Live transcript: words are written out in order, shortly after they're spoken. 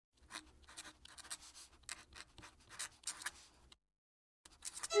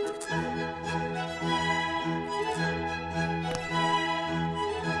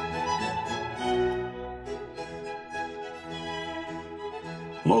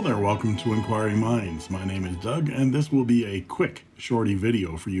Hello there, welcome to Inquiring Minds. My name is Doug, and this will be a quick shorty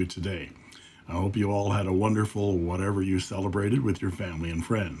video for you today. I hope you all had a wonderful whatever you celebrated with your family and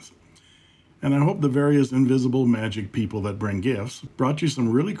friends. And I hope the various invisible magic people that bring gifts brought you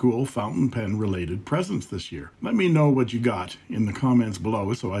some really cool fountain pen related presents this year. Let me know what you got in the comments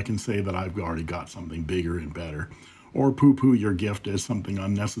below so I can say that I've already got something bigger and better, or poo-poo your gift as something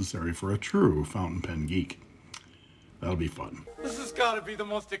unnecessary for a true fountain pen geek. That'll be fun. This has got to be the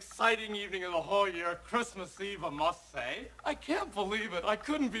most exciting evening of the whole year. Christmas Eve, I must say. I can't believe it. I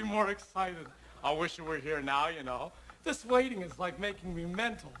couldn't be more excited. I wish you were here now, you know. This waiting is like making me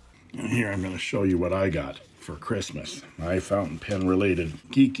mental. And here I'm going to show you what I got for Christmas. My fountain pen related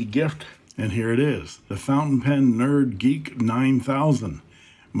geeky gift. And here it is. The Fountain Pen Nerd Geek 9000.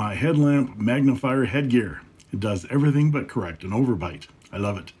 My headlamp magnifier headgear. It does everything but correct an overbite. I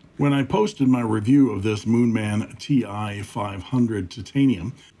love it. When I posted my review of this Moonman Ti 500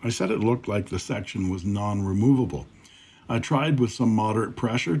 titanium, I said it looked like the section was non-removable. I tried with some moderate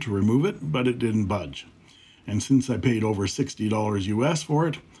pressure to remove it, but it didn't budge. And since I paid over $60 US for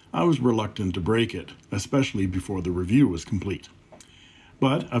it, I was reluctant to break it, especially before the review was complete.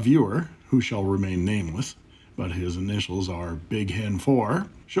 But a viewer, who shall remain nameless, but his initials are Big Hen 4,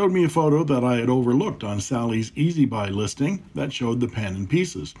 showed me a photo that I had overlooked on Sally's Easy Buy listing that showed the pen in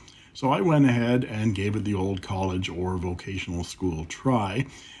pieces. So I went ahead and gave it the old college or vocational school try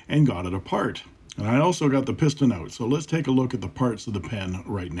and got it apart. And I also got the piston out, so let's take a look at the parts of the pen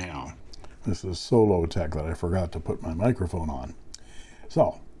right now. This is so low tech that I forgot to put my microphone on.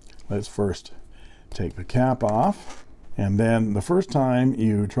 So let's first take the cap off. And then the first time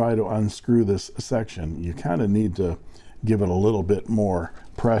you try to unscrew this section, you kind of need to give it a little bit more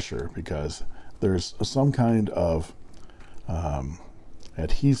pressure because there's some kind of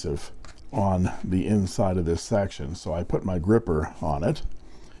adhesive on the inside of this section. So I put my gripper on it,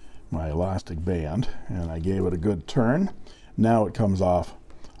 my elastic band, and I gave it a good turn. Now it comes off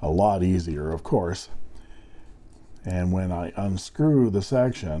a lot easier, of course. And when I unscrew the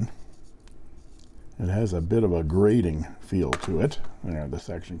section, it has a bit of a grating feel to it. There, the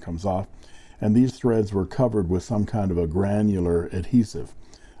section comes off. And these threads were covered with some kind of a granular adhesive.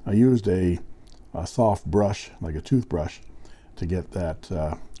 I used a soft brush, like a toothbrush, to get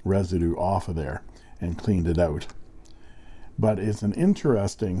that residue off of there and cleaned it out. But it's an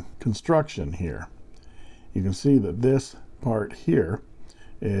interesting construction here. You can see that this part here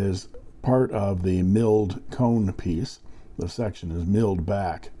is part of the milled cone piece. The section is milled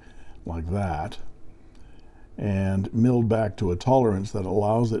back like that, and milled back to a tolerance that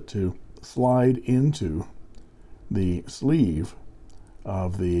allows it to slide into the sleeve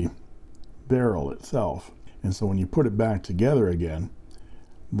of the barrel itself. And so when you put it back together again,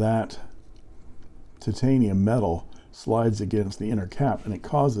 that titanium metal slides against the inner cap, and it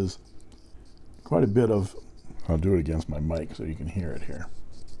causes quite a bit of, I'll do it against my mic so you can hear it here,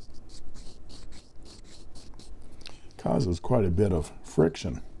 causes quite a bit of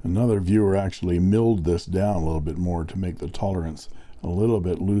friction. Another viewer actually milled this down a little bit more to make the tolerance a little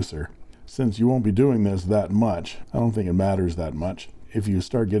bit looser. Since you won't be doing this that much, I don't think it matters that much. If you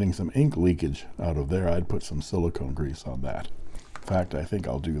start getting some ink leakage out of there, I'd put some silicone grease on that. In fact, I think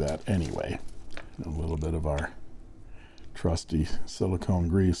I'll do that anyway. A little bit of our trusty silicone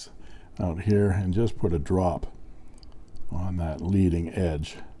grease out here, and just put a drop on that leading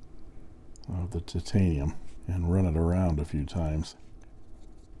edge of the titanium and run it around a few times.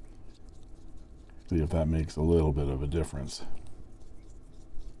 See if that makes a little bit of a difference.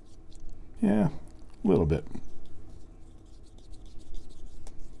 Yeah, a little bit.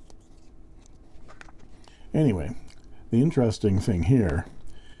 Anyway, the interesting thing here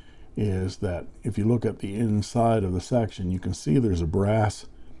is that if you look at the inside of the section, you can see there's a brass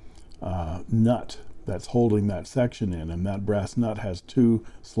nut that's holding that section in, and that brass nut has two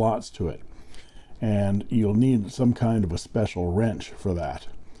slots to it. And you'll need some kind of a special wrench for that.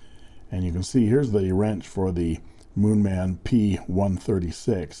 And you can see here's the wrench for the Moonman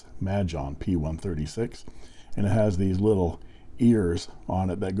P136, Majon P136, and it has these little ears on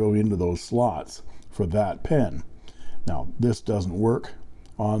it that go into those slots for that pen. Now this doesn't work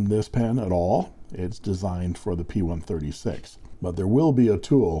on this pen at all. It's designed for the P136, but there will be a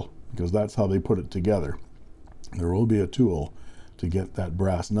tool, because that's how they put it together. There will be a tool to get that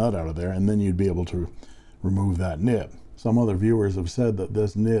brass nut out of there, and then you'd be able to remove that nib. Some other viewers have said that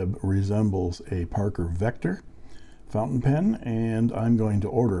this nib resembles a Parker Vector fountain pen, and I'm going to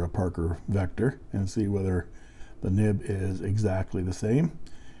order a Parker Vector and see whether the nib is exactly the same,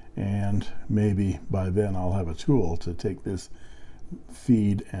 and maybe by then I'll have a tool to take this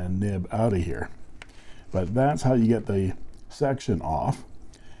feed and nib out of here. But that's how you get the section off.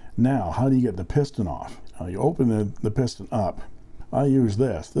 Now, how do you get the piston off? You open the piston up. I use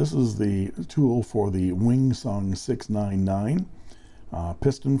this. This is the tool for the Wingsung 699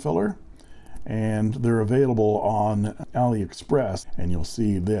 piston filler, and they're available on AliExpress, and you'll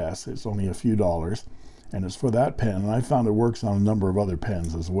see this. It's only a few dollars, and it's for that pen, and I found it works on a number of other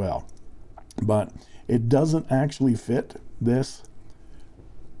pens as well. But it doesn't actually fit this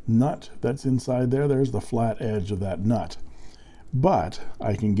nut that's inside there. There's the flat edge of that nut. But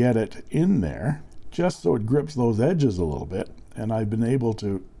I can get it in there just so it grips those edges a little bit, and I've been able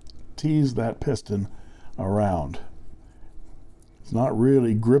to tease that piston around. It's not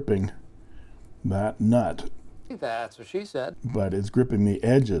really gripping that nut. That's what she said. But it's gripping the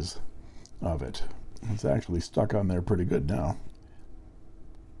edges of it. It's actually stuck on there pretty good now.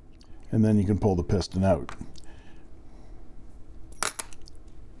 And then you can pull the piston out.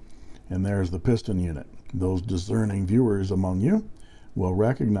 And there's the piston unit. Those discerning viewers among you will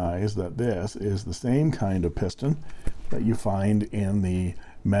recognize that this is the same kind of piston that you find in the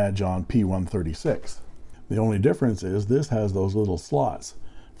Majon P136. The only difference is this has those little slots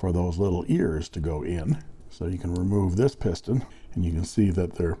for those little ears to go in. So you can remove this piston, and you can see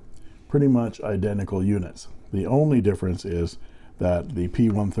that they're pretty much identical units. The only difference is that the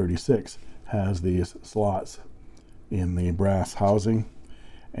P136 has these slots in the brass housing,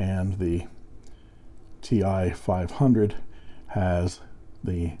 and the TI 500 has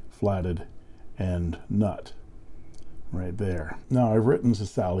the flatted end nut right there. Now, I've written to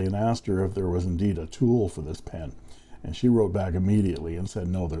Sally and asked her if there was indeed a tool for this pen, and she wrote back immediately and said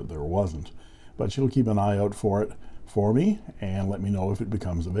no, there wasn't, but she'll keep an eye out for it for me and let me know if it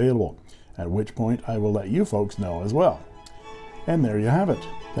becomes available, at which point I will let you folks know as well. And there you have it.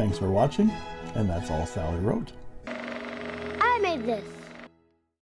 Thanks for watching, and that's all Sally wrote. I made this.